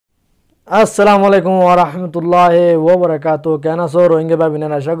আসসালামু আলাইকুম ওয়া রাহমাতুল্লাহি ওয়া বারাকাতুহু। কেন আছো রোহিঙ্গা ভাই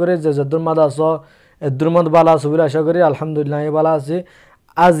বোনেরা? আশা করি যে যদ্দুর মাদ আছো এদ্দুর মদ বালা আছো বলে আশা করি। আলহামদুলিল্লাহ আমি বালা আছি।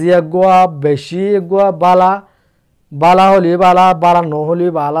 আজ গোয়া বেশি গোয়া বালা বালা হলি বালা বালা নহলি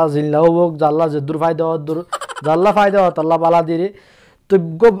বালা জিল্লা হোক জাল্লা যদ্দুর ফায়দা হদ্দুর জাল্লা ফায়দা হত আল্লাহ বালা দিরি। তো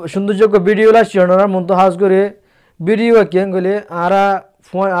সৌন্দর্য ভিডিওলা শিরোনার মন তো হাজ করে ভিডিও কেন গেলে আরা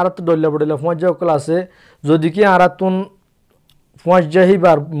ফোন আর তো ডল্লা পড়লে ফোন যে আছে যদি কি আর তুন ফোঁস যায়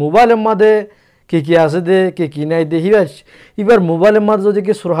হিবার মোবাইলের মাঝে কি আছে দে কি নাই দে হিবার এবার মোবাইলের মাঝে যদি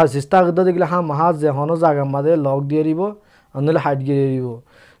কি সুরহা চেষ্টা করতে দেখলে হ্যাঁ মাহাজ যে হনো জায়গার মাঝে লক দিয়ে দিব আনলে হাইট গিয়ে দিব।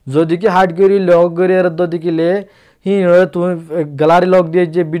 যদি কি হাইট গিয়ে লক গিয়ে যদি কিলে হি নরে তুমি গ্যালারি লক দিয়ে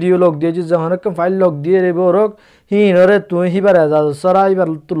যে ভিডিও লক দিয়ে যে অনেক ফাইল লক দিয়ে রেব ওরক হি নরে তুমি হিবার সরা এবার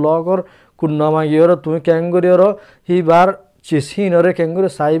তো লগর কুন্না মাগিয়ে তুমি ক্যাঙ্গুরি ওর হিবার হি নরে ক্যাঙ্গুরি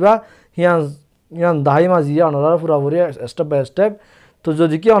চাইবা ইয়ান দাহি মাঝি অনারা পুরাপুরি স্টেপ বাই স্টেপ। তো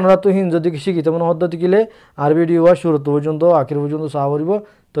যদি কি অনারা তো হিন যদি শিখিতে মনে পদ্ধতি কিলে আর ভিডিও শুরু পর্যন্ত আখির পর্যন্ত চাহ পারিব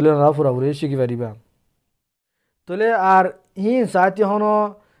তাহলে ওনারা পুরাপুরি শিখি পারিবা। তাহলে আর হিন চাইতে হন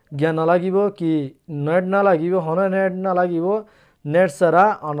জ্ঞান না লাগিব কি নেট না লাগিব হন নেট না লাগিব নেট ছাড়া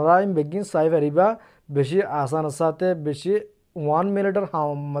ওনারা বেগিন চাই পারিবা বেশি আসান সাথে বেশি 1 মিনিটের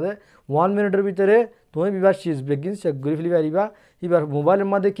মানে 1 মিনিটের ভিতরে তুমি বিবার সিজ বেগিন চেক করে ফেলি পারিবা। এবার মোবাইলের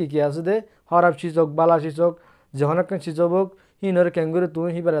মধ্যে কি আছে দে খারাপ সিজ হোক বালা সিজ হোক যে অনেক সিজ হোক হিনর ক্যাঙ্গুরে তুমি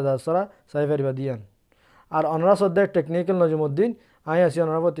হিবার সারা চাই পারিবা দিয়ান। আর অনারা সদ্যা টেকনিক্যাল নজিমুদ্দিন আই আছি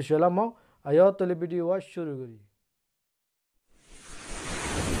অনারা প্রতি শৈলাম আয়ো তাহলে ভিডিও শুরু করি।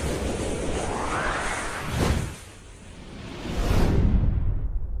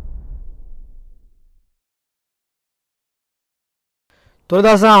 তো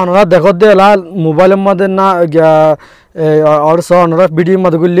দাসা ওনারা দেখো দে লাল মোবাইলের মধ্যে না আর ওনারা ভিডিওর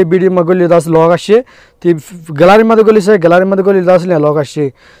মধ্যে গলি দাস লগ আসছে তো গ্যালারির মধ্যে গলিছে গ্যালারির মধ্যে গলি দাস লগ আসছে।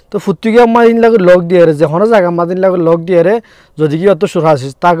 তো ফুটুকি আমার ইন লাগে লগ দিয়ে যে হনো জায়গা মাদিন লাগে লগ দিয়ে যদি কি অত সুর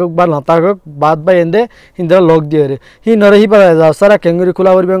আসিস তাকক বা না তাকক বাদ বা এনে হিন্দা লগ দিয়ে হি নরে হি পারা যা সারা ক্যাঙ্গুরি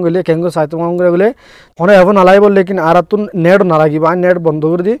খোলা করবেন গেলে ক্যাঙ্গুর সাইতে মাঙ্গুরে গেলে হনে এখন নালাই বললে কিন্তু আর তুন নেট না লাগিব আর নেট বন্ধ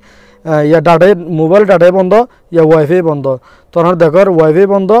করে দি ইয়া ডাটাই মোবাইল ডাটাই বন্ধ ইয়া ওয়াইফাই বন্ধ তোমার দেখর ওয়াইফাই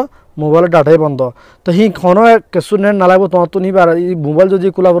বন্ধ মোবাইল ডাটাই বন্ধ। তো হি কোনো কিছু নেট না লাগবো তোমার তো নিবার মোবাইল যদি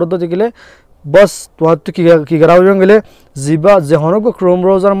খোলা বরদ দেখলে বস তোমার তো কি করা হয়ে গেলে যা যেহনক ক্রোম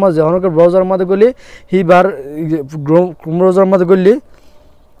ব্রাউজার মাঝে যেহনক ব্রাউজার মাঝে গলি হিবার ক্রোম ব্রাউজার মাঝে গলি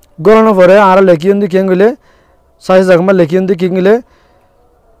গলানোর পরে আর লেখিয়ে দি কেন গেলে সাইজ জায়গা লেখিয়ে দি কি গেলে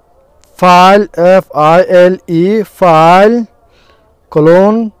ফাইল FILE ফাইল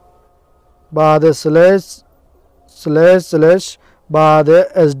কোলন बाद स्लैश बाद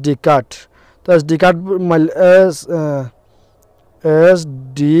SD कार्ड। तो SD card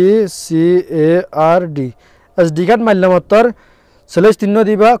SDCARD SD card मारले मात्र स्लैश 3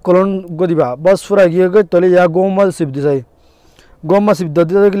 दिबा कोलन गो दिबा बस पूरा गिয়ে গই তলে ইয়া গোমা সিপ দি যাই গোমা সিপ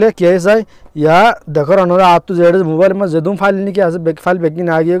দিতে গেলে কি হয় যায় ইয়া দেখো অনরা আপ তো যেটা মোবাইল মে যেদুম ফাইল নিকে আছে ব্যাক ফাইল ব্যাক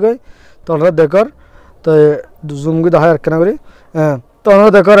না গিয়ে গই তো অনরা দেখো তো জুম গি দেখা রাখনা করি তো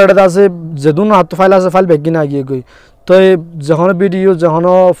ওনারা দেখো এটা আছে যেদুন হাত ফাইল আছে ফাইল বেগিন আগিয়ে গই তো যখন ভিডিও যখন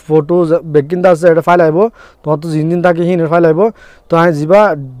ফটো বেগিন আছে এটা ফাইল আইব তোমার তো জিন থাকে হিনের ফাইল আইব তো আমি যা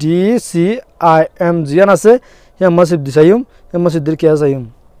DCIM জিয়ান আছে মাসিব দিছাইম মাসিব দের কিয়া চাইম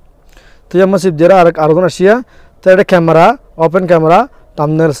তো মাসিব দের আর কোন আসিয়া তো এটা ক্যামেরা ওপেন ক্যামেরা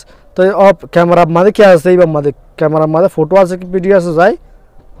থাম্বনেলস তো অফ ক্যামেরা মাঝে কি আছে এই মাঝে ক্যামেরা মাঝে ফটো আছে কি ভিডিও আছে যাই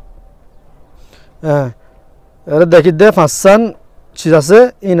হ্যাঁ এটা দেখি দে ফাঁসান चीज আছে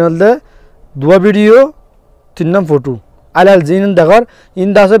इन হলদে দুয়া ভিডিও 3 নাম ফটো আলাল জিন দেখার ইন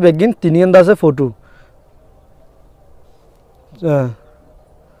দাসে বেগিন 3 দাসে ফটো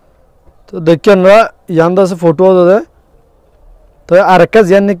তো দেখেন না ইয়ান দাসে ফটো দে তো আরেকটা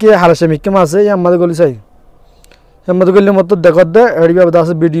জিয়ান নাকি হারাসে মিকম আছে ইয়া আমাদের গলি চাই আমাদের গলি মত দেখত দে এডি বাবা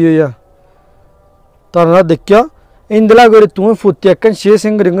দাসে ভিডিও ইয়া তারা দেখিও ইন দিলা করে তুমি ফুটি একখান শেষ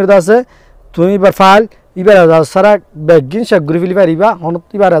সিং রিঙ্গর দাসে তুমি বার ফাইল ইবার সারা বেগিন সব ঘুরে ফেলি পারিবা হনত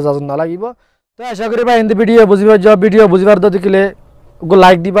ইবার না লাগিব। তো আশা করি বা হিন্দি ভিডিও বুঝবার দেখিলে গো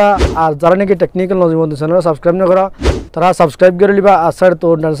লাইক দিবা আর যারা নাকি টেকনিক্যাল নজিমুদ্দিন চ্যানেল সাবস্ক্রাইব না করা তারা সাবস্ক্রাইব করে লিবা আর সাইড তো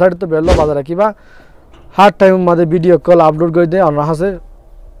ডান সাইড তো বেল বাজা রাখিবা হার টাইম মাঝে ভিডিও কল আপলোড করে দে আর হাসে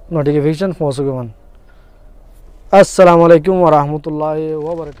নোটিফিকেশন পৌঁছবে মান। আসসালামু আলাইকুম ওয়া রাহমাতুল্লাহি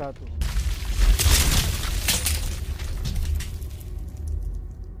ওয়া বারাকাতুহু।